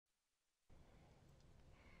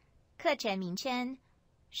课程名称：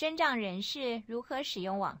身障人士如何使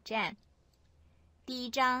用网站。第一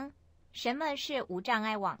章：什么是无障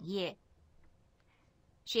碍网页？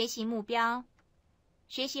学习目标：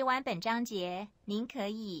学习完本章节，您可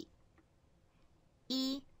以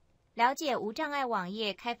一、了解无障碍网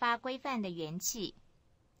页开发规范的缘起；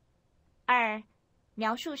二、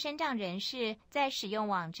描述身障人士在使用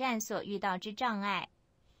网站所遇到之障碍；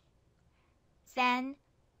三、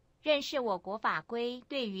认识我国法规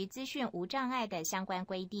对于资讯无障碍的相关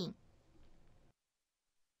规定。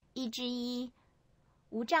1之1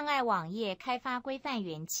无障碍网页开发规范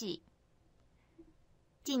缘起。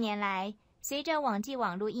近年来，随着网际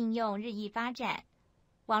网络应用日益发展，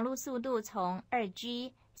网络速度从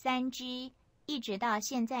 2G、3G 一直到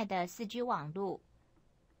现在的 4G 网络，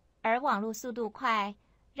而网络速度快，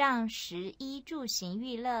让食衣住行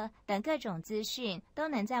娱乐等各种资讯都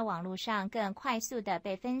能在网络上更快速地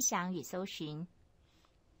被分享与搜寻。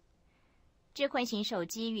智慧型手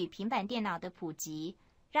机与平板电脑的普及，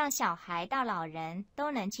让小孩到老人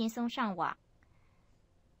都能轻松上网。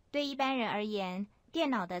对一般人而言，电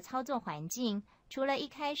脑的操作环境除了一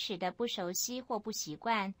开始的不熟悉或不习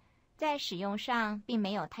惯，在使用上并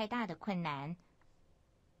没有太大的困难。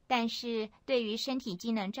但是对于身体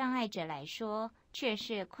机能障碍者来说，却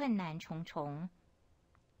是困难重重。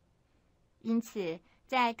因此，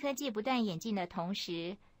在科技不断演进的同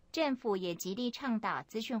时，政府也极力倡导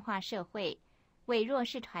资讯化社会，为弱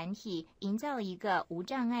势团体营造一个无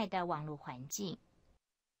障碍的网络环境。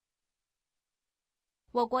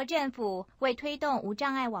我国政府为推动无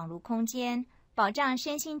障碍网络空间，保障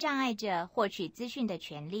身心障碍者获取资讯的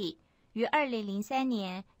权利，于2003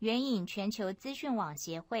年援引全球资讯网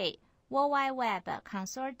协会 World Wide Web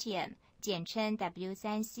Consortium 简称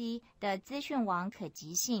W3C 的资讯网可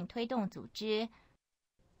及性推动组织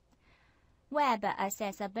Web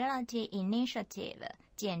Accessibility Initiative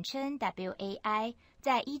简称 WAI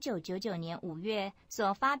在1999年5月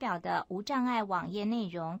所发表的无障碍网页内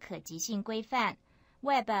容可及性规范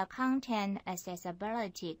Web Content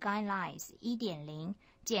Accessibility Guidelines 1.0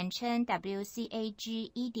简称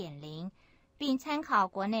WCAG 1.0， 并参考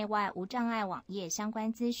国内外无障碍网页相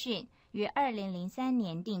关资讯，于2003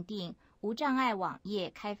年订定无障碍网页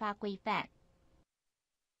开发规范。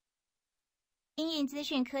因应资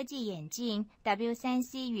讯科技演进，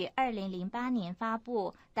 W3C 于2008年发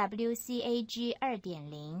布 WCAG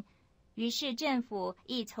 2.0， 于是政府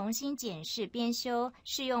亦重新检视编修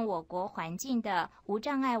适用我国环境的无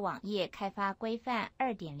障碍网页开发规范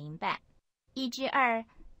 2.0 版。1之2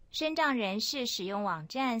身障人士使用网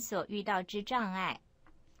站所遇到之障碍。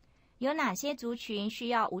有哪些族群需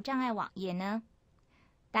要无障碍网页呢？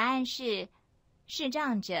答案是视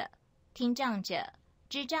障者、听障者、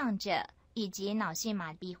智障者以及脑性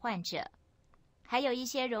麻痹患者。还有一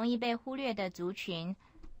些容易被忽略的族群，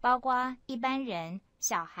包括一般人、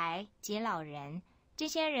小孩及老人，这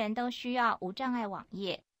些人都需要无障碍网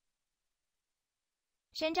页。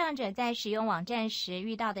身障者在使用网站时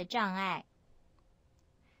遇到的障碍：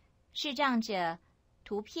视障者，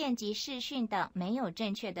图片及视讯等没有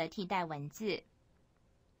正确的替代文字；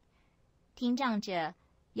听障者，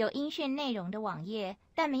有音讯内容的网页，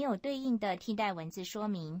但没有对应的替代文字说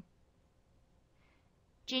明；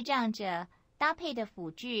智障者，搭配的辅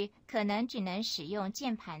具可能只能使用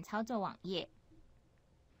键盘操作网页；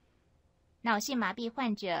脑性麻痹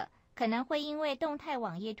患者可能会因为动态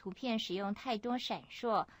网页图片使用太多闪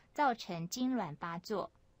烁，造成痉挛发作。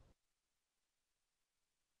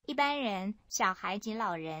一般人、小孩及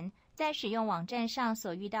老人在使用网站上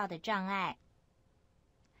所遇到的障碍：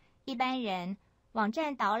一般人，网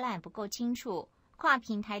站导览不够清楚，跨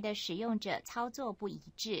平台的使用者操作不一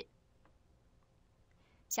致；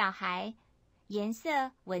小孩，颜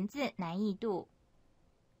色、文字难易度；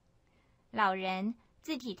老人，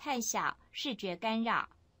字体太小，视觉干扰。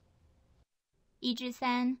1之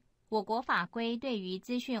3我国法规对于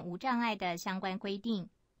资讯无障碍的相关规定。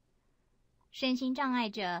身心障碍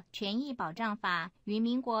者权益保障法于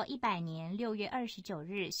民国100年6月29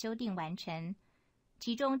日修订完成，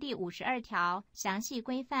其中第52条详细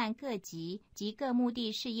规范各级及各目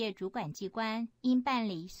的事业主管机关应办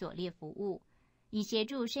理所列服务，以协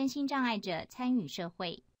助身心障碍者参与社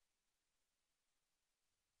会。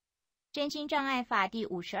身心障碍法第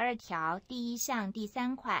52条第1项第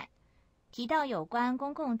3款提到有关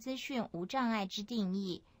公共资讯无障碍之定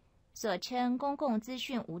义，所称公共资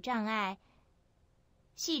讯无障碍，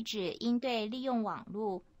系指应对利用网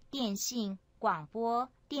络、电信、广播、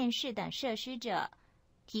电视等设施者，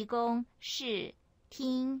提供视、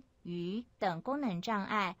听、语等功能障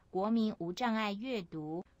碍国民无障碍阅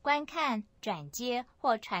读、观看、转接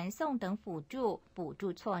或传送等辅助、补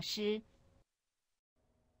助措施。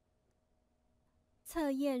测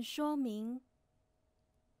验说明：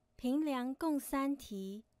评量共3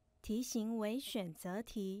题，题型为选择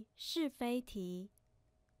题、是非题，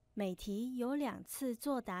每题有2次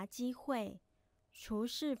作答机会，除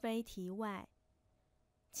是非题外。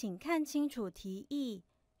请看清楚题意，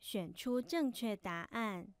选出正确答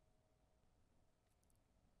案。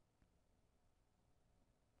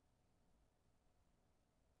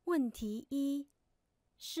问题1：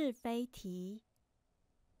是非题。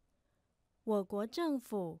我国政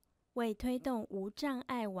府为推动无障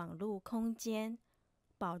碍网络空间，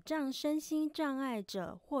保障身心障碍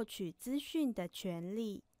者获取资讯的权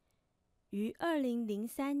利，于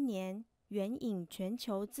2003年援引全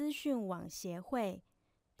球资讯网协会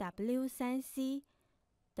W3C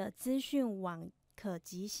的资讯网可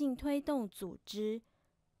及性推动组织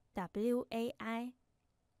WAI，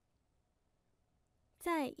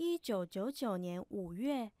 在1999年5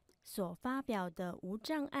月所发表的无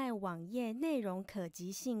障碍网页内容可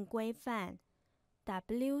及性规范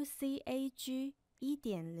WCAG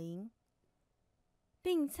 1.0，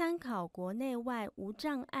 并参考国内外无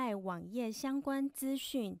障碍网页相关资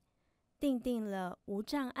讯，订定了无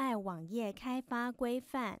障碍网页开发规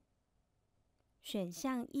范。选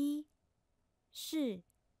项1是，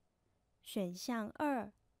选项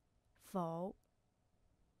2否。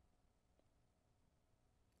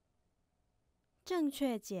正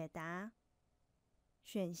确解答：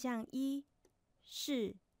选项1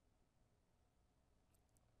是。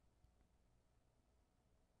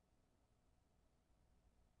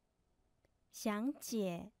详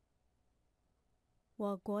解：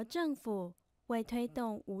我国政府为推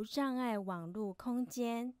动无障碍网络空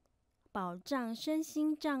间，保障身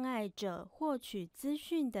心障碍者获取资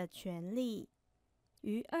讯的权利，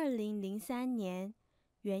于2003年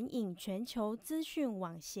援引全球资讯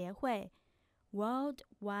网协会 World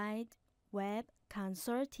Wide Web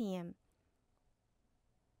Consortium，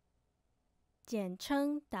 简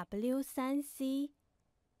称 W3C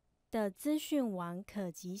的资讯网可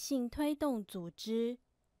及性推动组织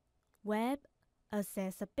Web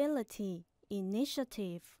Accessibility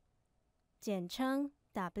Initiative， 简称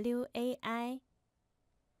WAI，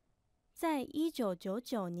 在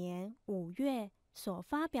1999年5月所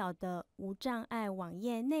发表的无障碍网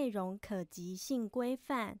页内容可及性规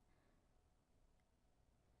范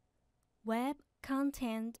Web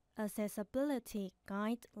Content Accessibility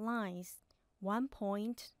Guidelines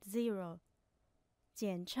 1.0，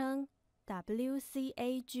 简称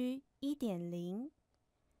WCAG 1.0，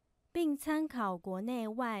 并参考国内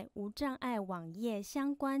外无障碍网页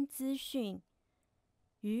相关资讯，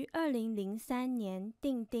于2003年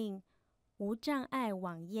订定无障碍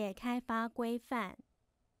网页开发规范。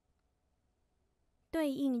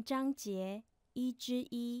对应章节1之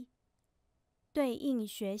1，对应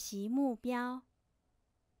学习目标，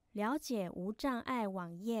了解无障碍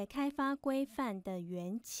网页开发规范的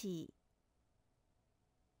缘起。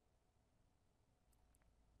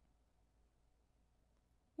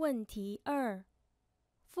问题2，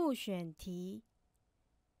复选题：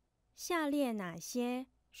下列哪些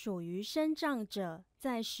属于身障者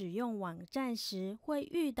在使用网站时会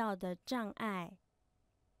遇到的障碍？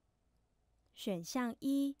选项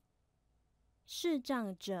1，视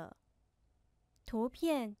障者，图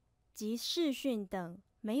片及视讯等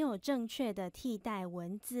没有正确的替代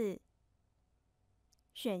文字。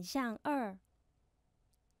选项2，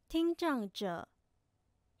听障者，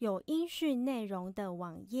有音讯内容的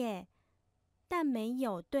网页，但没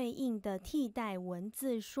有对应的替代文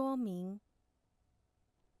字说明。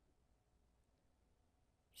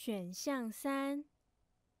选项3，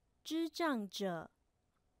智障者，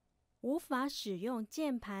无法使用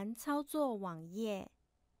键盘操作网页。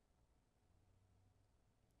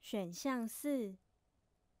选项4，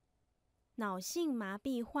脑性麻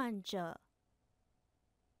痹患者，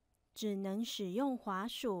只能使用滑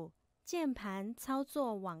鼠、键盘操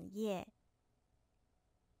作网页。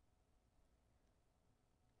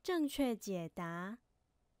正确解答：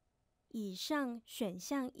以上选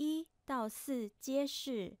项1到4皆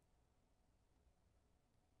是。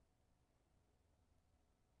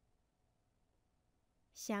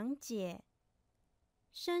详解：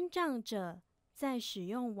身障者在使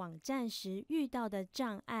用网站时遇到的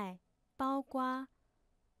障碍，包括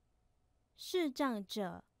视障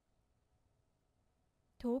者，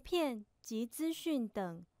图片及资讯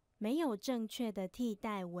等没有正确的替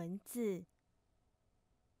代文字；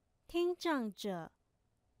听障者，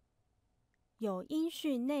有音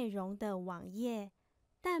讯内容的网页，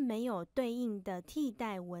但没有对应的替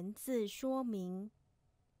代文字说明；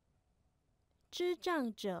智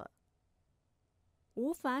障者，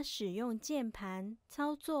无法使用键盘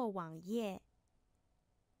操作网页；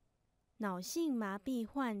脑性麻痹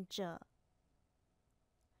患者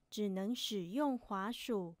只能使用滑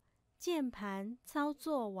鼠、键盘操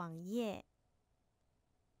作网页。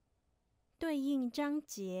对应章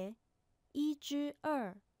节1之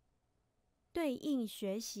2，对应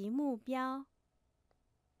学习目标，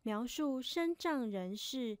描述身障人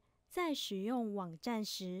士在使用网站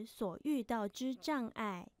时所遇到之障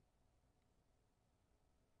碍。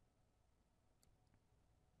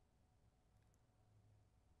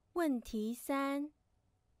问题3，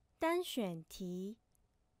单选题。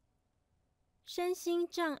身心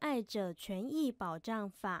障碍者权益保障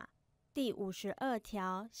法第52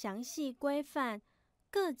条详细规范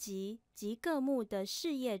各级及各目的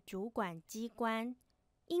事业主管机关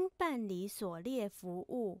应办理所列服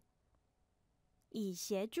务，以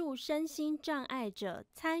协助身心障碍者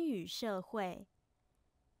参与社会。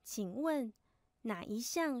请问哪一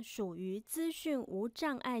项属于资讯无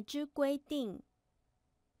障碍之规定？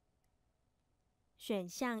选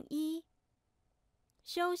项1，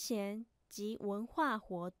休闲及文化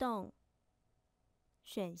活动。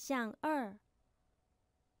选项2，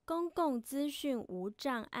公共资讯无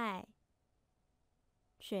障碍。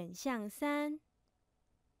选项3，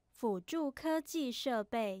辅助科技设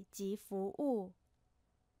备及服务。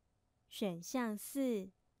选项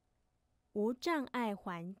4，无障碍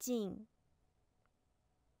环境。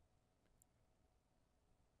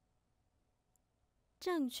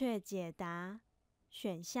正确解答：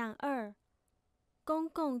选项2，公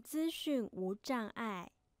共资讯无障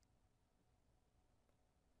碍。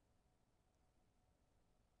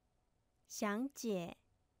详解：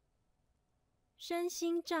身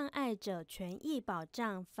心障碍者权益保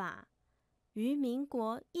障法于民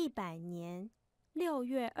国100年6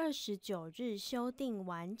月29日修订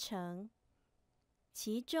完成，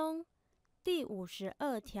其中第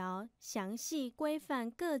52条详细规范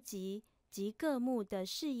各级及各目的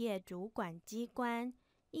事业主管机关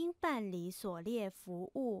应办理所列服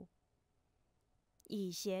务，以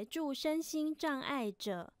协助身心障碍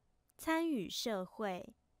者参与社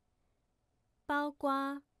会，包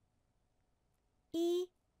括1、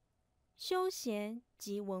休闲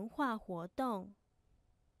及文化活动；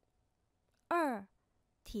 2、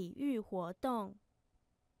体育活动；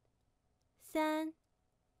 3、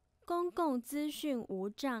公共资讯无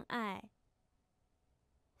障碍；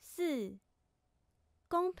 4、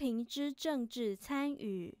公平之政治参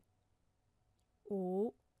与；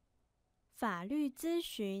 5、法律咨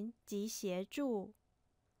询及协助；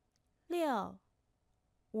 6、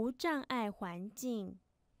无障碍环境；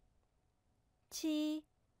 7、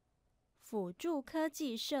辅助科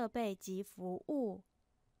技设备及服务；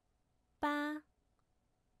 8、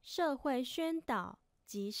社会宣导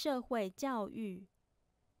及社会教育；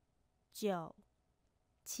 9、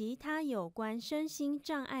其他有关身心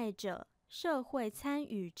障碍者社会参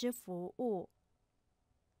与之服务。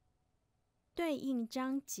对应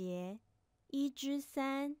章节1之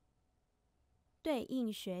3，对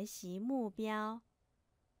应学习目标，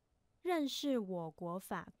认识我国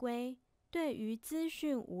法规对于资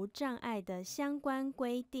讯无障碍的相关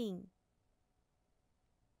规定。